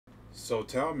So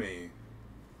tell me,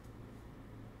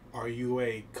 are you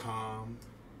a calm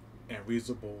and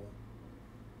reasonable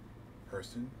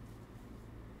person?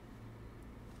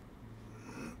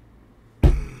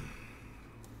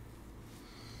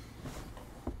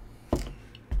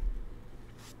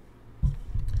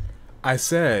 I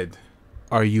said,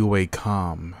 are you a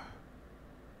calm,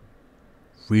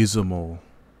 reasonable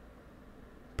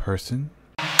person?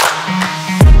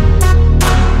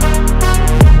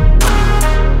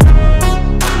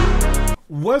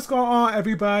 What's going on,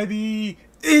 everybody?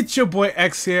 It's your boy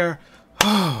X here.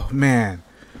 Oh man,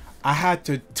 I had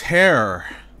to tear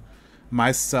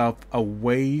myself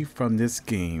away from this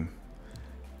game.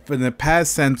 For the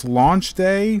past since launch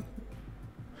day,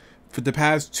 for the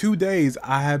past 2 days,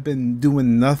 I have been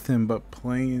doing nothing but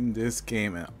playing this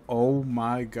game, and oh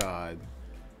my god,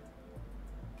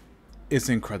 it's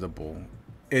incredible.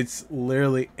 It's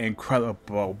literally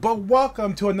incredible. But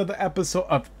welcome to another episode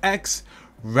of X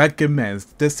Recommends,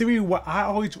 the series where I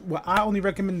only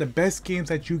recommend the best games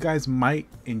that you guys might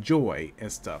enjoy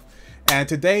and stuff. And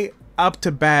today, up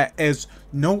to bat is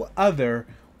no other,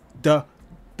 the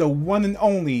one and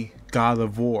only God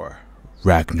of War,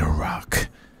 Ragnarök.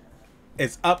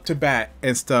 It's up to bat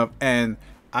and stuff, and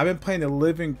I've been playing the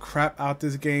living crap out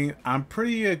this game. I'm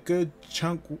pretty a good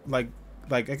chunk, like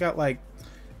I got like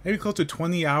maybe close to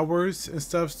 20 hours and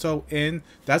stuff. So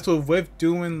that's what with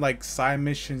doing like side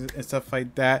missions and stuff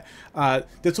like that.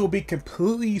 This will be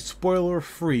completely spoiler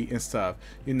free and stuff,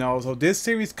 you know. So this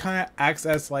series kind of acts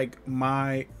as like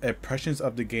my impressions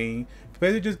of the game.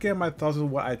 Basically just getting my thoughts on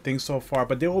what I think so far,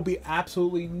 but there will be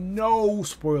absolutely no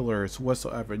spoilers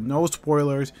whatsoever. No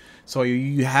spoilers. So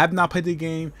you have not played the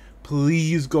game,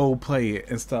 please go play it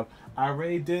and stuff. I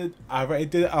already did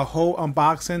a whole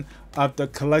unboxing of the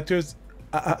collector's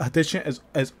edition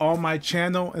is on my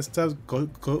channel and stuff. Go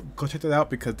check that out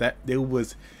because it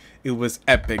was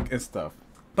epic and stuff.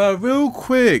 But real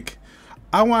quick,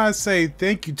 I want to say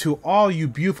thank you to all you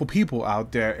beautiful people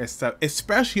out there and stuff,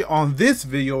 especially on this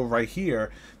video right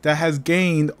here that has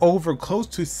gained over close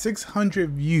to 600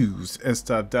 views and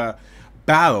stuff. The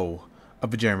battle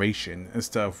of a generation and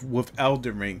stuff with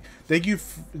Elden Ring. Thank you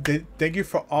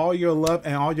for all your love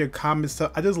and all your comments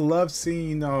stuff. I just love seeing,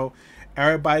 you know,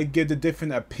 everybody give the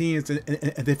different opinions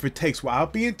and different takes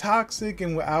without being toxic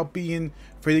and without being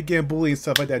afraid of getting bullied and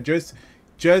stuff like that.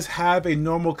 Just have a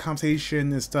normal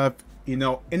conversation and stuff, you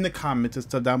know, in the comments and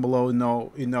stuff down below.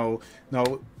 You know,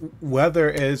 whether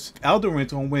it's Elden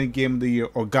Ring's gonna win Game of the Year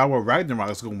or God of War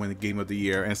Ragnarok is gonna win the Game of the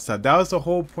Year and stuff. That was the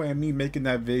whole point of me making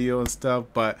that video and stuff.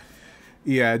 But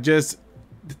yeah, just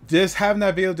having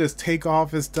that video just take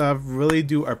off and stuff, really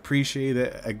do appreciate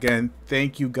it. Again,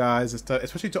 thank you guys and stuff,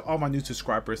 especially to all my new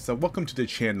subscribers. So welcome to the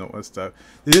channel and stuff.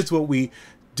 This is what we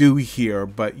do here.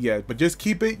 But yeah, but just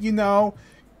keep it, you know,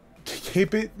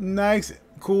 keep it nice,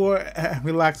 cool, and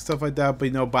relaxed, stuff like that. But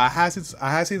you know, but I have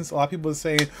seen a lot of people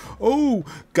saying, oh,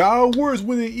 God of War is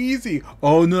winning easy.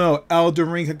 Oh no, Elden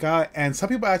Ring got, and some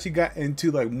people actually got into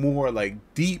like more like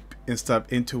deep and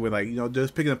stuff into it, like, you know,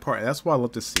 just picking apart. And that's what I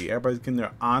love to see. Everybody's getting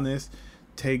their honest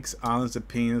takes, honest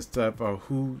opinions, stuff of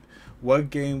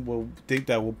what game will think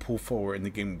that will pull forward in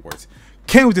the Game Awards.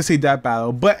 Can't wait to see that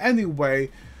battle. But anyway,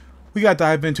 we gotta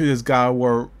dive into this God of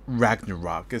War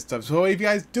Ragnarok and stuff. So if you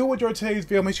guys do enjoy today's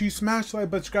video, make sure you smash the like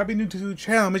button, subscribe if you're new to the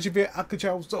channel. Make sure you I could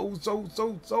channel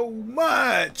so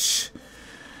much.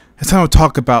 It's time to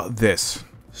talk about this.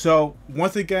 So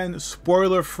once again,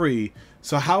 spoiler free.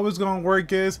 So how it's gonna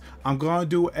work is I'm gonna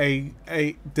do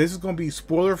this is gonna be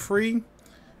spoiler free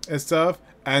and stuff,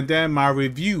 and then my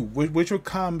review, which will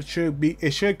come,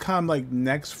 should come like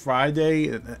next Friday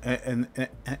and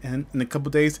in a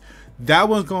couple days. That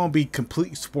one's gonna be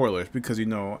complete spoilers because, you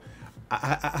know,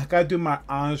 I gotta do my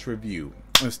honest review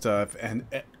and stuff and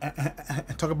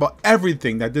talk about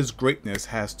everything that this greatness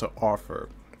has to offer.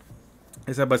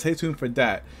 And so, but stay tuned for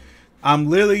that.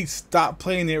 I'm literally stopped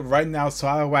playing it right now so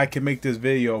I can make this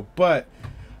video. But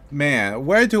man,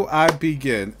 where do I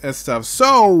begin and stuff?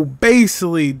 So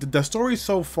basically, the story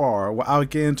so far,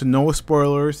 without getting into no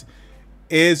spoilers,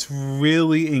 is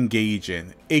really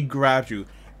engaging. It grabs you.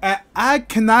 And I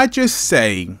cannot just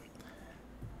say,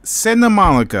 Santa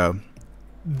Monica,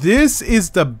 this is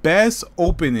the best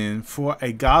opening for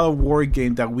a God of War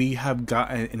game that we have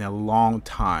gotten in a long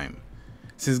time,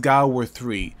 since God of War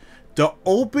 3. The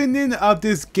opening of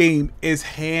this game is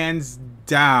hands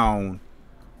down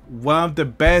one of the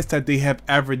best that they have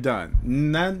ever done.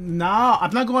 No,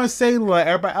 I'm not going to say like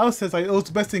everybody else says, like it was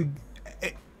the best in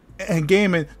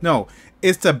gaming. No,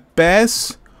 it's the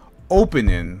best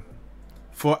opening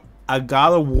for a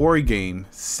God of War game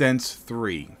since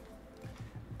 3.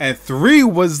 and 3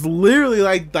 was literally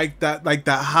like that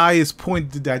highest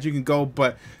point that you can go.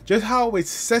 But just how it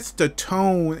sets the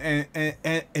tone, and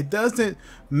it doesn't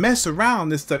mess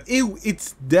around and stuff.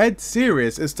 It's dead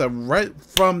serious and stuff right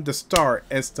from the start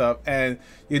and stuff. And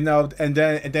you know, and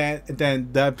then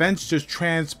the events just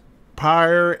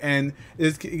transpire, and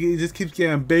it just keeps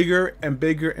getting bigger and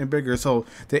bigger and bigger. So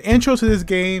the intro to this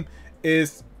game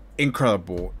is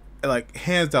incredible, like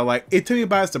hands down. Like, it took me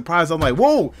by surprise. I'm like,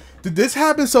 whoa, did this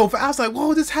happen so fast? I was like,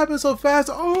 whoa, this happened so fast.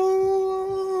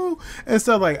 Oh, and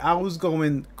stuff. Like, I was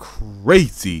going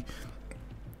crazy.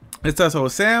 And stuff. So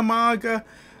Santa Monica,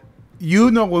 you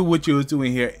know what you was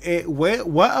doing here.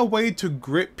 What a way to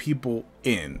grip people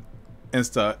in and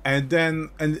stuff. And then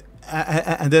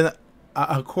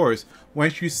of course,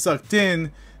 once you sucked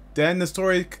in, then the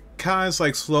story kind of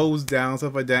like slows down,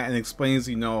 stuff like that, and explains,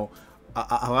 you know,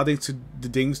 a lot of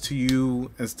things to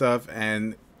you and stuff.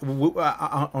 And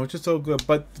it's just so good.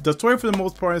 But the story, for the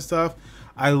most part and stuff,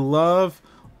 I love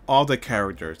all the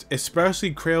characters,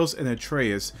 especially Kratos and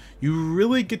Atreus. You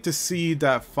really get to see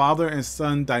that father and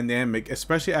son dynamic,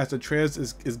 especially as Atreus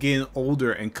is getting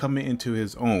older and coming into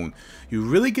his own. You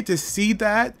really get to see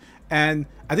that, and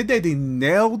I think that they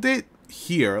nailed it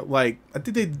here. Like, I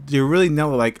think they really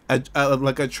nailed it.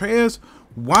 Like Atreus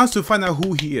wants to find out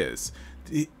who he is.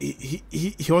 He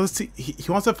wants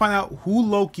to find out who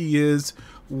Loki is,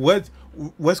 what's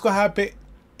gonna happen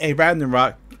in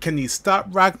Ragnarok. Can he stop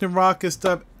Ragnarok and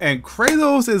stuff? And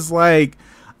Kratos is like,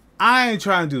 I ain't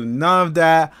trying to do none of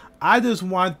that. I just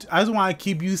want to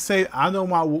keep you safe. I don't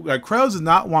want, like, Kratos does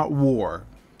not want war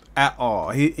at all.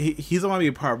 He doesn't want to be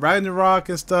a part of Ragnarok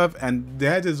and stuff. And they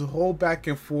had this whole back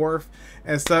and forth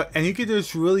and stuff. And you can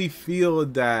just really feel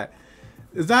that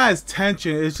it's not as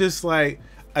tension. It's just like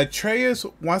Atreus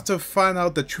wants to find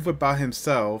out the truth about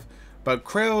himself, but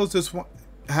Kratos just want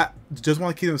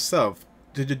to keep himself.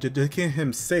 To keep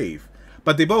him safe.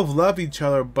 But they both love each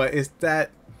other, but it's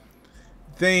that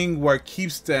thing where it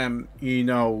keeps them, you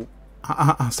know,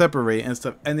 separate and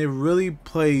stuff. And it really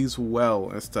plays well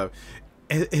and stuff.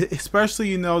 Especially,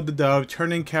 you know, the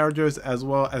returning characters, as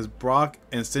well as Brock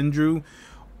and Sindru.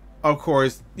 Of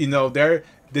course, you know, they're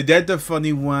the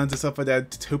funny ones and stuff like that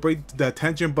to break the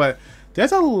tension. But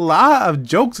there's a lot of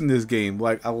jokes in this game.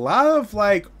 Like, a lot of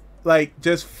like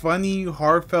just funny,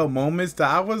 heartfelt moments that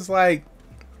I was like,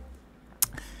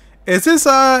 is this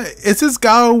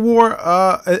God of War,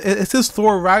 is this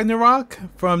Thor Ragnarok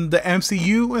from the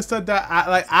MCU and stuff? That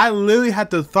I literally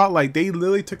had the thought, like, they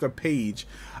literally took a page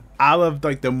out of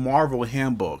like the Marvel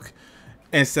handbook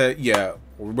and said, yeah,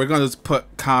 we're gonna just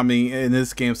put comedy in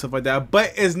this game, stuff like that.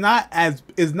 But it's not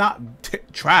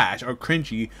trash or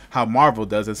cringy how Marvel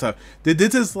does and stuff.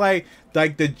 This is like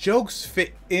the jokes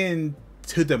fit in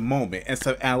to the moment and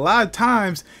stuff. And a lot of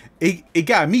times it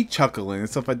got me chuckling and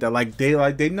stuff like that. Like,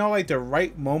 they know like the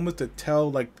right moments to tell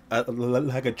like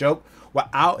a joke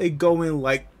without it going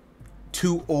like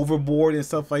too overboard and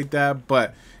stuff like that.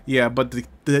 But yeah, but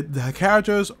the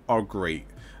characters are great.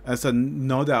 That's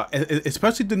no doubt.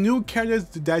 Especially the new characters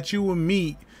that you will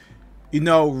meet, you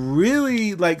know,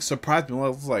 really like surprised me. I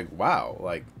was like, wow,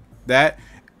 like that.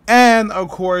 And of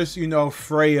course, you know,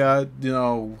 Freya, you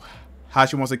know, how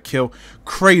she wants to kill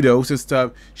Kratos and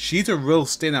stuff. She's a real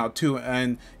standout too.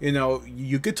 And you know,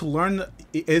 you get to learn.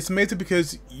 It's amazing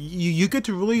because you get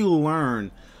to really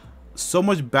learn so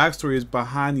much backstories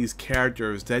behind these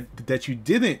characters that you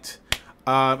didn't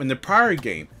in the prior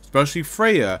game, especially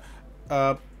Freya,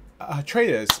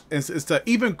 Atreus, and stuff.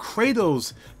 Even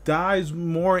Kratos dives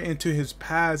more into his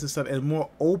past and stuff, and more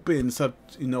open and stuff,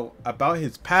 you know, about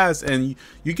his past, and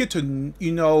you get to,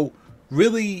 you know,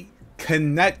 really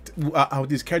connect with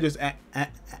these characters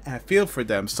and feel for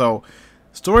them. So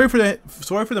story for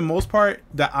the most part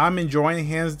that I'm enjoying,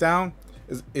 hands down,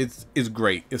 is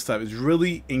great. It's stuff. It's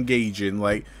really engaging.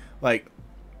 Like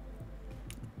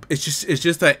it's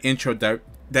just that intro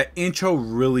that intro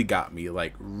really got me.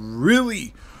 Like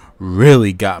really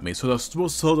got me. So the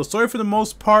story for the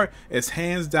most part is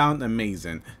hands down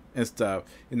amazing and stuff.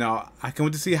 You know, I can't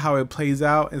wait to see how it plays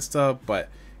out and stuff. But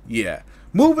yeah.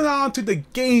 Moving on to the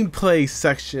gameplay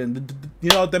section.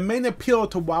 You know, the main appeal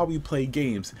to why we play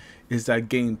games is that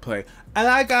gameplay. And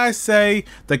I gotta say,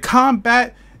 the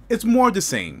combat is more the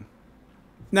same.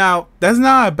 Now, that's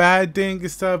not a bad thing and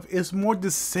stuff. It's more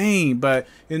the same. But,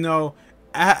 you know,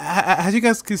 as you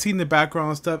guys can see in the background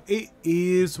and stuff, it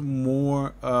is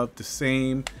more of the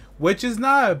same. Which is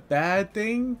not a bad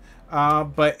thing.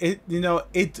 But it, you know,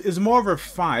 it is more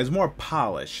refined, it's more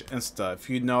polished and stuff,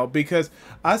 you know, because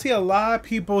I see a lot of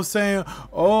people saying,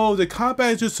 oh, the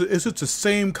combat is just the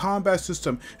same combat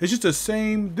system, it's just the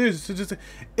same, it's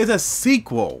a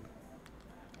sequel.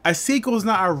 a sequel is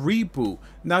not a reboot.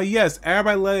 Now, yes,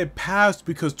 everybody let it pass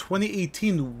because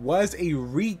 2018 was a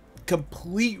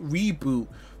complete reboot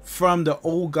from the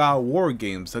old God of War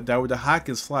games that were the hack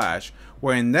and slash.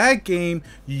 Where in that game,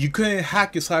 you couldn't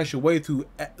hack and slash your way through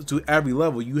to every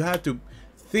level. You had to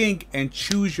think and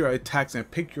choose your attacks and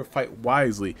pick your fight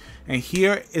wisely. And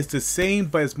here it's the same,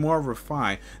 but it's more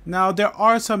refined. Now there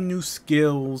are some new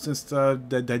skills and stuff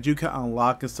that you can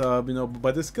unlock and stuff, you know,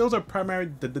 but the skills are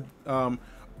primarily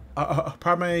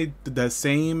the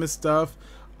same and stuff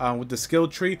with the skill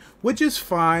tree, which is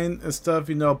fine and stuff,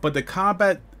 you know, but the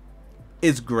combat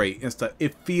is great and stuff.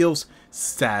 It feels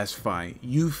satisfying.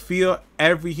 You feel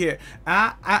every hit.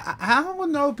 I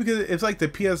don't know because it's like the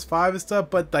PS5 and stuff,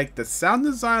 but like the sound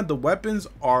design, the weapons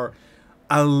are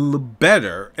a little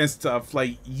better and stuff.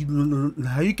 Like you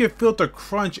can feel the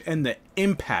crunch and the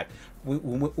impact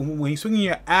when you're swinging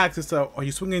your axe and stuff, or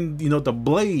you're swinging, you know, the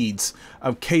blades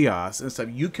of chaos and stuff.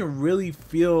 You can really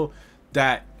feel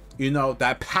that, you know,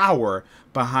 that power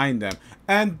behind them.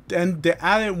 And they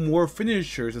added more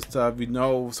finishers and stuff, you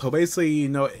know. So basically, you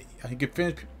know, you can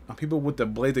finish people with the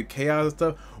blades of chaos and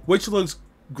stuff, which looks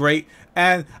great.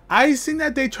 And I seen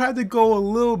that they tried to go a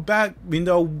little back, you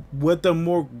know, with the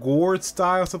more gore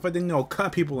style stuff like that, you know,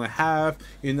 cut people in half,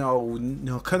 you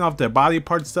know, cutting off their body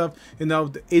parts stuff, you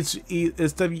know. It's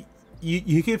stuff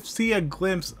you can see a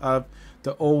glimpse of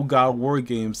the old God of War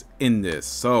games in this.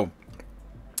 So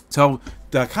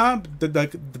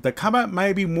the combat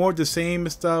might be more the same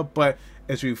and stuff, but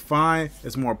it's refined,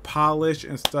 it's more polished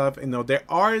and stuff. You know, there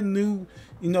are new,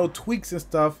 you know, tweaks and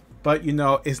stuff, but you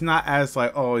know, it's not as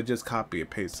like, oh, it just copy and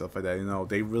paste stuff like that. You know,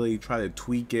 they really try to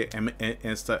tweak it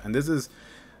and stuff. And this is,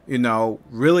 you know,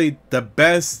 really the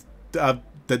best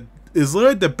is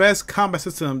literally the best combat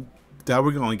system that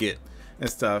we're gonna get and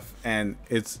stuff, and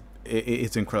it's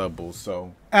incredible.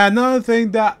 So, and another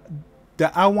thing that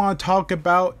I want to talk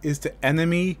about is the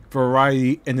enemy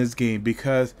variety in this game,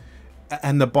 because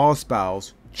and the boss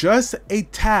battles, just a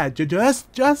tad, just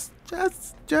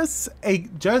a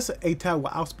tad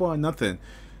without spoiling nothing.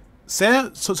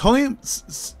 Tony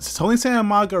Santa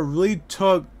Monica really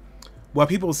took what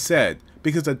people said,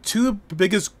 because the two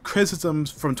biggest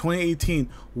criticisms from 2018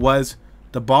 was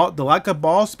the lack of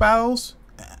boss battles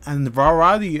and the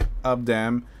variety of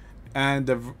them, and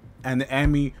the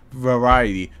enemy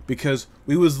variety, because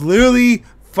we was literally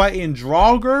fighting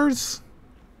Draugrs,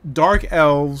 Dark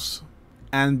Elves,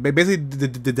 and basically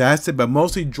that's it, but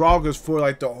mostly Draugrs for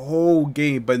like the whole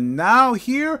game. But now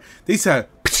here they said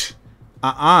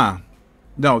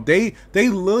no, they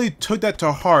literally took that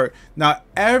to heart. Now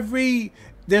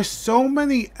there's so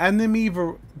many enemy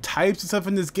types and stuff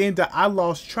in this game that I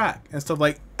lost track and stuff.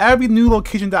 Like every new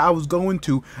location that I was going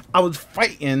to, I was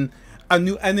fighting a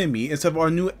new enemy and stuff, or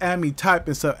a new enemy type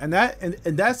and stuff, and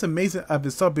that's amazing of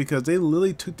itself, because they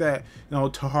literally took that, you know,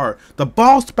 to heart. The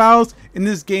boss battles in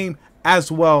this game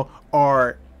as well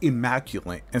are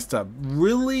immaculate and stuff,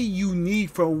 really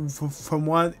unique from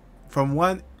one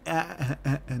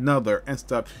another and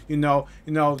stuff. You know,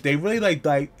 they really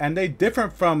like, and they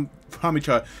different from each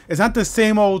other. It's not the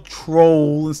same old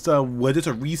troll and stuff where it's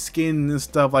a reskin and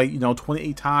stuff, like, you know,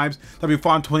 28 times that we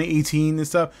fought in 2018 and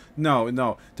stuff. No,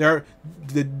 there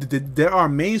are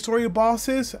main story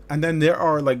bosses, and then there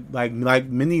are like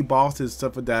mini bosses,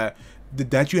 stuff like that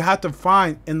you have to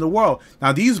find in the world.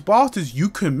 Now these bosses you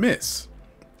can miss.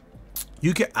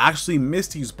 You can actually miss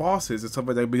these bosses and stuff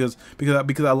like that, because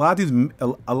a lot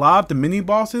of the mini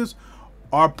bosses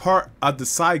are part of the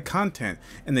side content,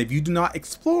 and if you do not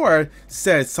explore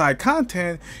said side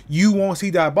content, you won't see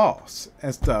that boss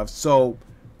and stuff. So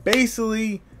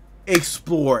basically,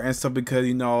 explore and stuff, because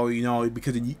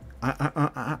because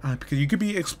you could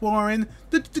be exploring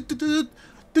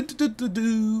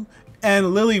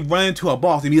and literally run into a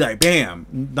boss and be like, bam,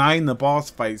 not in the boss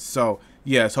fight. So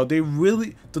yeah, so they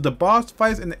really, the boss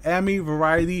fights and the enemy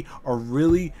variety are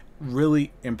really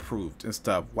improved and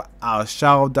stuff. I'll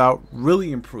shout out,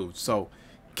 really improved. So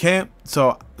I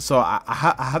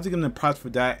have to give them the props for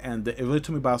that, and it really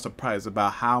took me by surprise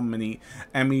about how many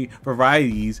enemy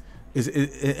varieties is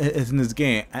in this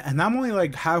game, and I'm only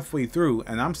like halfway through,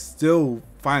 and I'm still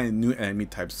finding new enemy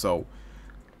types. So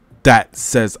that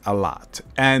says a lot,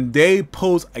 and they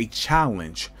pose a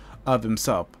challenge of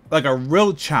themselves, like a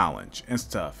real challenge and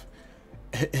stuff.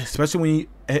 Especially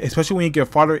when you get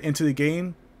farther into the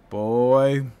game,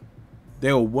 boy,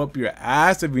 they will whoop your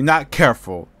ass if you're not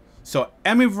careful. So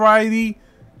enemy variety,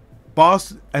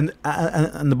 boss and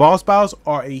the boss battles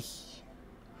are a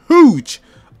huge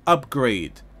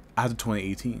upgrade after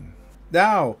 2018.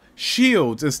 Now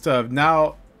shields and stuff.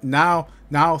 Now now,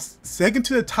 second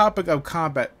to the topic of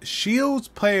combat, shields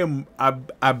play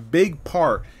a big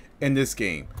part in this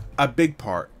game, a big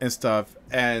part and stuff,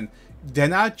 and they're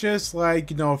not just like,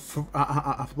 you know, for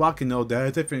blocking. No, there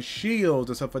are different shields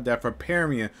and stuff like that for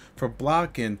parrying, for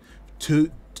blocking,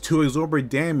 to absorb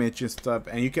damage and stuff,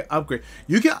 and you can upgrade.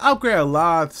 You can upgrade a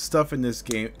lot of stuff in this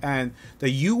game, and the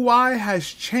UI has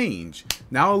changed.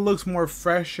 Now it looks more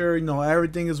fresher. You know,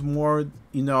 everything is more,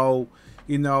 you know,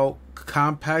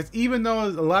 compact. Even though a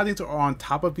lot of things are on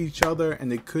top of each other,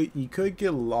 and you could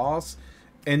get lost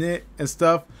in it and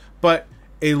stuff, but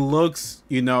it looks,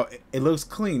 you know, it looks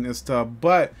clean and stuff.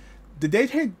 But did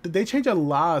they change a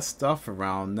lot of stuff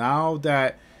around now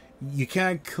that you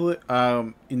can't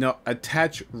you know,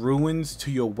 attach ruins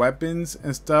to your weapons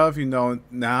and stuff? You know,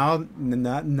 now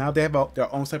they have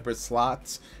their own separate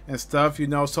slots and stuff, you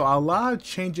know. So a lot of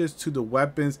changes to the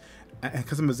weapons and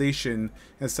customization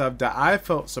and stuff that I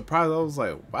felt surprised. I was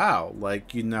like, wow,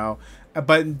 like, you know.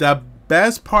 But the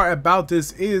best part about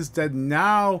this is that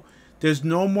now there's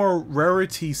no more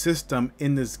rarity system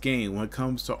in this game when it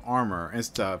comes to armor and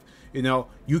stuff. You know,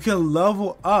 you can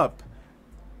level up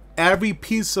every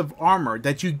piece of armor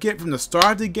that you get from the start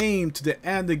of the game to the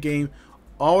end of the game,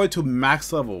 all the way to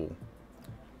max level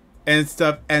and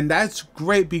stuff. And that's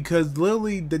great, because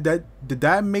literally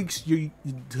that makes you,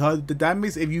 that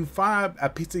makes, if you find a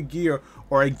piece of gear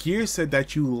or a gear set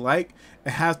that you like,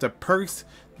 it has the perks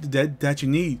that you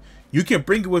need, you can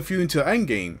bring it with you into the end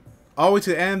game, all the way to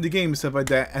the end of the game and stuff like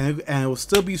that, and it will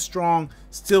still be strong,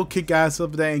 still kick ass, stuff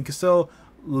like that, and you can still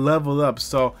level up.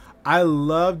 So I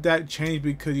love that change,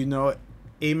 because, you know,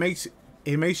 it makes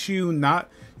you not,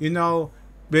 you know,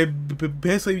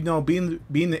 basically, you know, being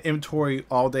in the inventory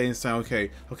all day and saying,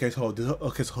 so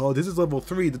this is level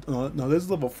 3, no, this is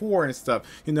level 4 and stuff.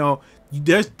 You know,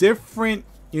 there's different,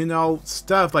 you know,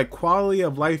 stuff like quality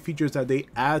of life features that they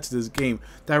add to this game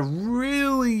that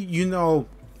really, you know,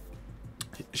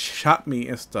 shocked me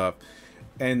and stuff,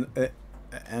 and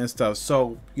stuff.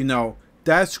 So, you know,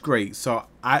 that's great. So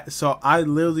I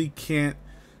literally can't,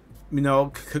 you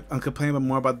know, complain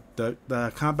more about the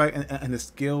combat and the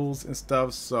skills and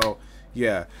stuff. So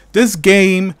yeah, this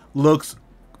game looks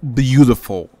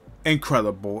beautiful,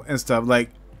 incredible and stuff, like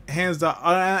hands down.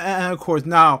 And of course,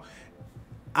 now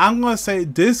I'm gonna say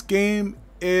this game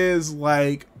is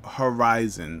like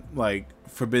Horizon, like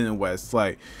Forbidden West.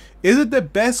 Like, is it the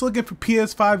best looking for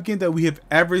PS5 game that we have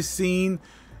ever seen?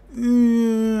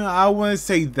 I wouldn't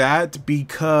say that,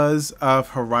 because of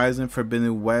Horizon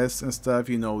Forbidden West and stuff.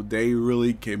 You know, they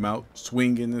really came out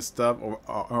swinging and stuff,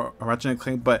 or Ratchet &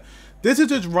 Clank. But this is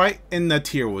just right in the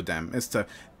tier with them and stuff.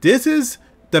 This is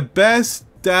the best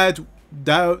that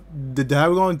we're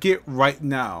gonna get right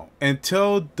now,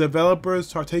 until developers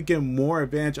start taking more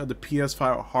advantage of the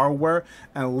PS5 hardware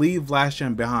and leave last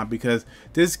gen behind, because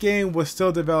this game was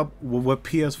still developed with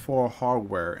PS4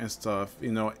 hardware and stuff,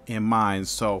 you know, in mind.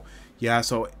 So yeah,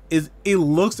 so it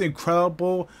looks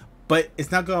incredible, but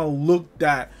it's not gonna look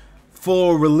that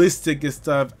full realistic and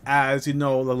stuff as, you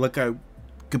know, like a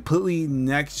completely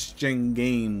next gen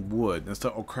game would and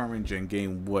stuff, or current gen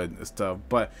game would and stuff.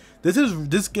 But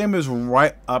this game is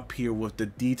right up here with the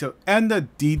detail and the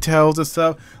details and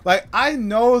stuff. Like, I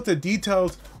know the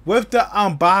details with the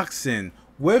unboxing,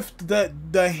 with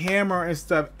the hammer and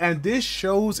stuff, and this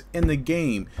shows in the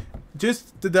game.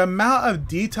 Just the amount of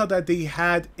detail that they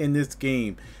had in this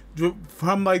game,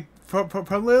 from like from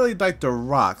literally like the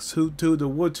rocks to the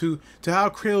wood to how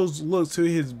Kratos looks, to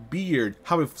his beard,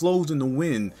 how it flows in the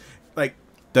wind, like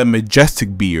the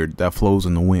majestic beard that flows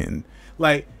in the wind.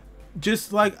 Like,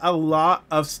 just like a lot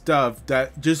of stuff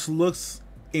that just looks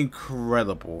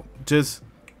incredible. Just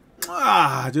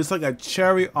like a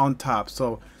cherry on top.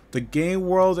 So the game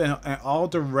world and all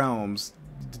the realms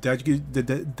that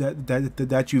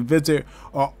you visit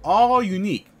are all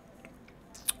unique.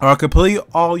 Are completely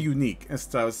all unique and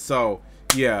stuff. So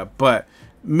yeah, but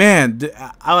man,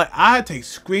 I take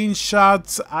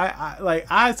screenshots.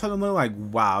 I tell them, like,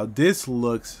 wow, this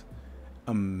looks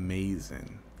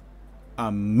amazing,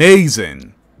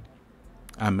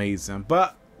 amazing.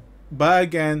 But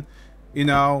again, you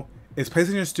know, it's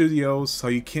PlayStation Studios, so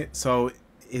you can't. So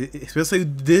especially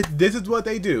this is what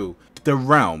they do. The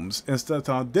realms and stuff.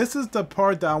 So this is the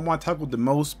part that I want to talk about the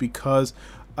most, because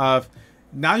of,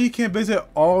 now you can visit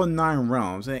all 9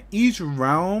 realms, and each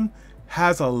realm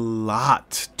has a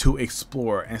lot to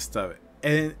explore and stuff.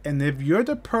 And if you're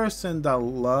the person that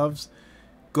loves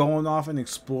going off and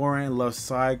exploring, loves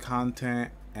side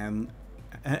content and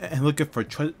looking for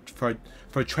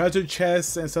treasure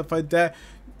chests and stuff like that,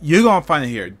 you're gonna find it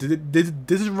here. This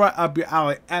is right up your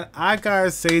alley. And I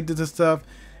gotta say, this stuff,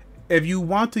 if you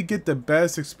want to get the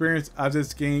best experience of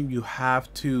this game, you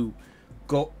have to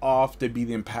go off the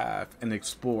beaten path and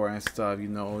explore and stuff.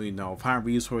 Find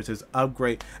resources,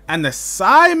 upgrade, and the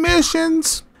side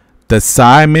missions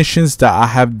that I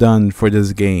have done for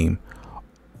this game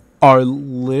are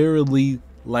literally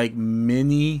like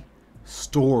mini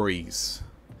stories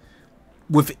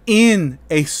within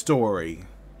a story.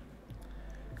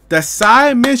 The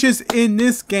side missions in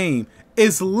this game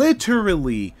is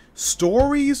literally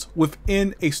stories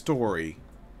within a story.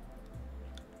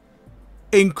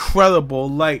 Incredible.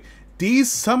 Like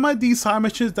some of these side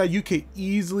missions that you can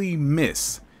easily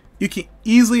miss. You can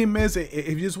easily miss it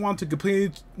if you just want to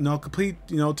complete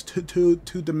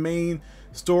to the main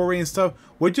story and stuff,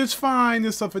 which is fine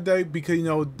and stuff like that, because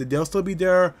they'll still be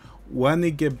there when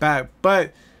they get back.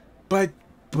 But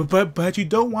you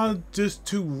don't want just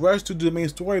to rush to the main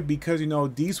story, because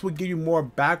these will give you more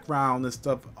background and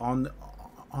stuff on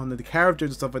the characters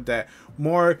and stuff like that.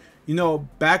 More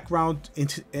background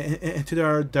into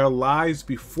their lives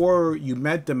before you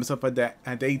met them and stuff like that,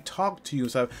 and they talk to you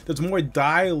and stuff. There's more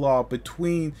dialogue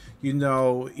between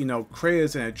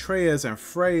Kratos and Atreus and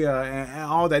Freya and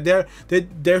all that.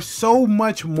 There's so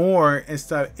much more and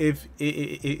stuff if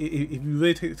you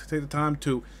really take the time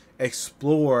to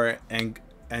explore and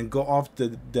go off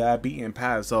the beaten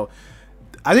path. So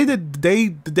I think that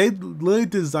they really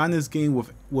designed this game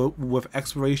with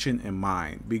exploration in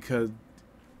mind, because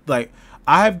like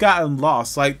I have gotten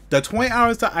lost. Like the 20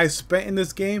 hours that I spent in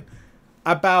this game,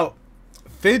 about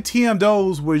 15 of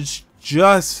those was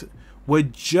just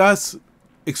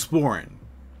exploring,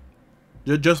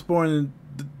 just exploring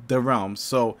the realm.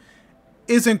 So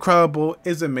it's incredible,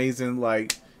 it's amazing.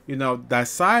 Like that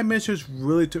side missions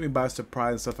really took me by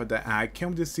surprise and stuff like that. And I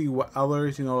can't wait to see what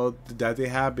others that they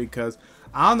have, because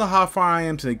I don't know how far I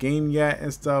am to the game yet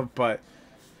and stuff, but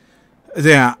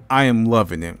yeah, I am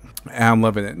loving it. I'm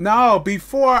loving it. Now,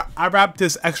 before I wrap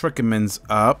this X Recommends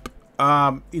up,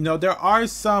 there are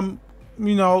some,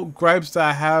 gripes that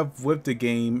I have with the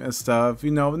game and stuff.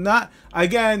 Not,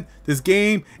 again, this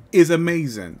game is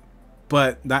amazing,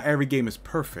 but not every game is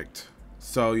perfect.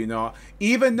 So,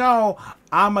 even though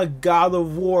I'm a God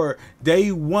of War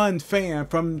Day 1 fan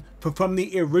from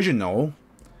the original,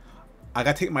 I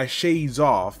gotta take my shades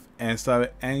off and stuff,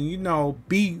 and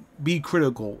be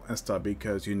critical and stuff,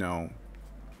 because you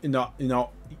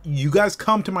guys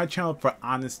come to my channel for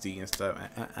honesty and stuff.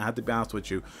 I have to be honest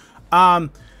with you.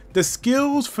 The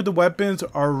skills for the weapons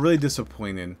are really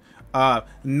disappointing.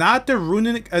 Not the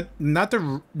runic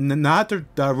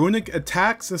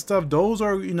attacks and stuff. Those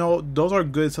are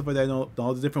good stuff like that.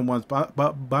 All the different ones. But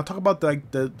I talk about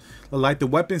the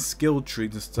weapon skill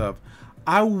trees and stuff.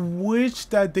 I wish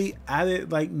that they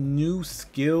added like new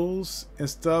skills and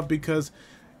stuff, because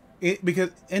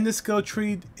in the skill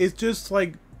tree it's just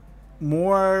like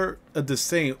more of the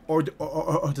same, or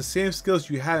the same skills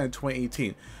you had in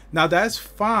 2018. Now that's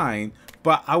fine,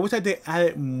 but I wish that they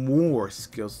added more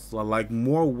skills, like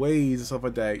more ways and stuff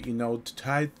like that.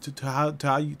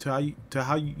 To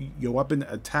how your weapon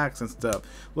attacks and stuff.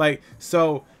 Like,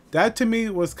 so that to me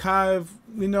was kind of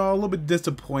a little bit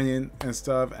disappointing and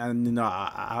stuff. And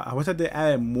I wish that they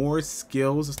added more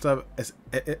skills and stuff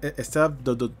instead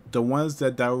of the ones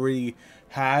that I already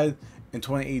had in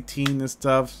 2018 and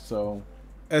stuff. So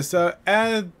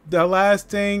and the last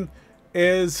thing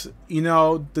is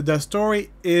the story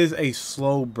is a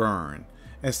slow burn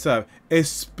and stuff,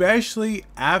 especially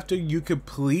after you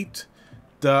complete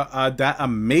that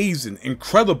amazing,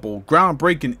 incredible,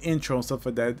 groundbreaking intro and stuff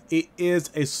like that. It is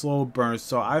a slow burn,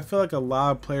 so I feel like a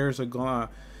lot of players are gonna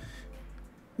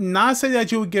not say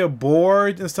that you would get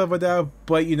bored and stuff like that,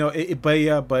 but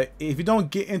but if you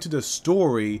don't get into the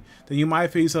story, then you might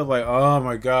feel yourself like, oh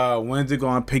my god, when's it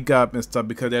gonna pick up and stuff,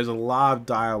 because there's a lot of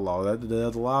dialogue,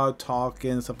 there's a lot of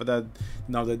talking and stuff like that.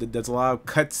 There's a lot of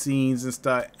cutscenes and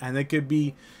stuff, and it could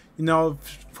be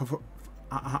for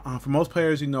most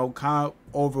players, kind of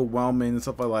overwhelming and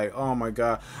stuff like, oh my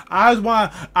god, I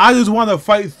just want to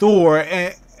fight Thor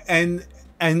and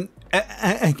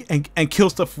kill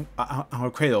stuff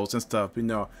on Kratos and stuff,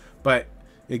 But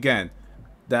again,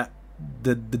 that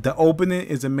the opening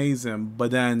is amazing,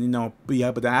 but then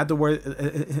but afterwards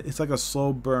it's like a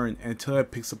slow burn until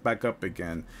it picks it back up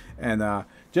again. And but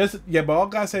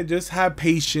all I say, just have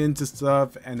patience and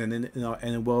stuff, and then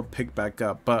and it will pick back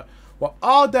up. But with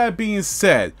all that being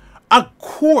said, of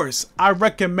course I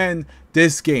recommend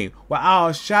this game without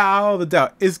a shadow of a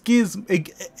doubt. It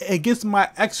gives my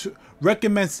extra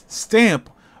recommends stamp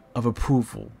of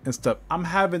approval and stuff. I'm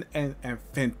having a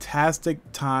fantastic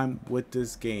time with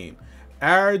this game.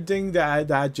 Everything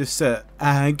that I just said.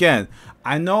 And again,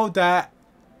 I know that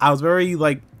I was very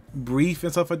brief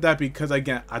and stuff like that because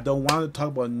again, I don't want to talk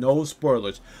about no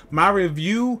spoilers. My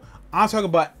review, I'm talking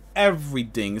about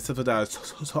everything and stuff like that.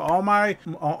 So all my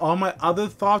other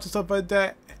thoughts and stuff like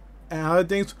that and other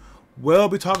things will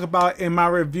be talked about in my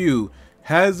review.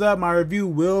 Heads up, my review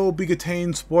will be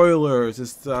contain spoilers and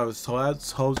stuff.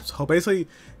 So basically,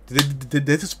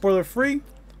 this is spoiler free.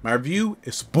 My review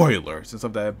is spoilers and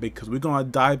stuff like that because we're gonna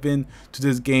dive into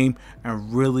this game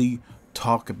and really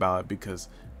talk about it because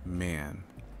man,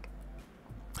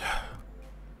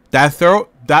 that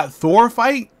Thor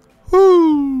fight.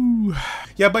 Woo!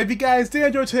 Yeah, but if you guys did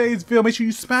enjoy today's video, make sure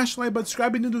you smash the like button,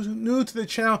 subscribe if you're new to the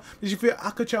channel. If you feel I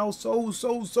could channel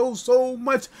so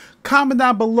much. Comment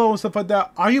down below and stuff like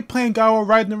that. Are you playing God of War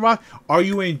Ragnarok? Are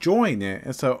you enjoying it?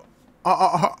 And so,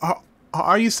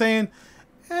 are you saying,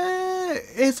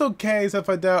 it's okay, stuff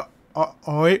like that?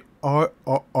 Or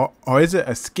is it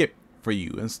a skip for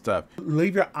you and stuff?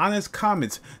 Leave your honest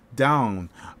comments down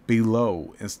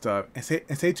below and stuff. And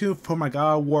stay tuned for my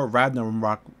God of War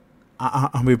Ragnarok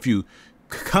review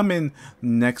coming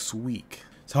next week.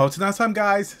 So until next time,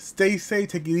 guys, stay safe,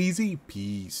 take it easy,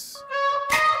 peace.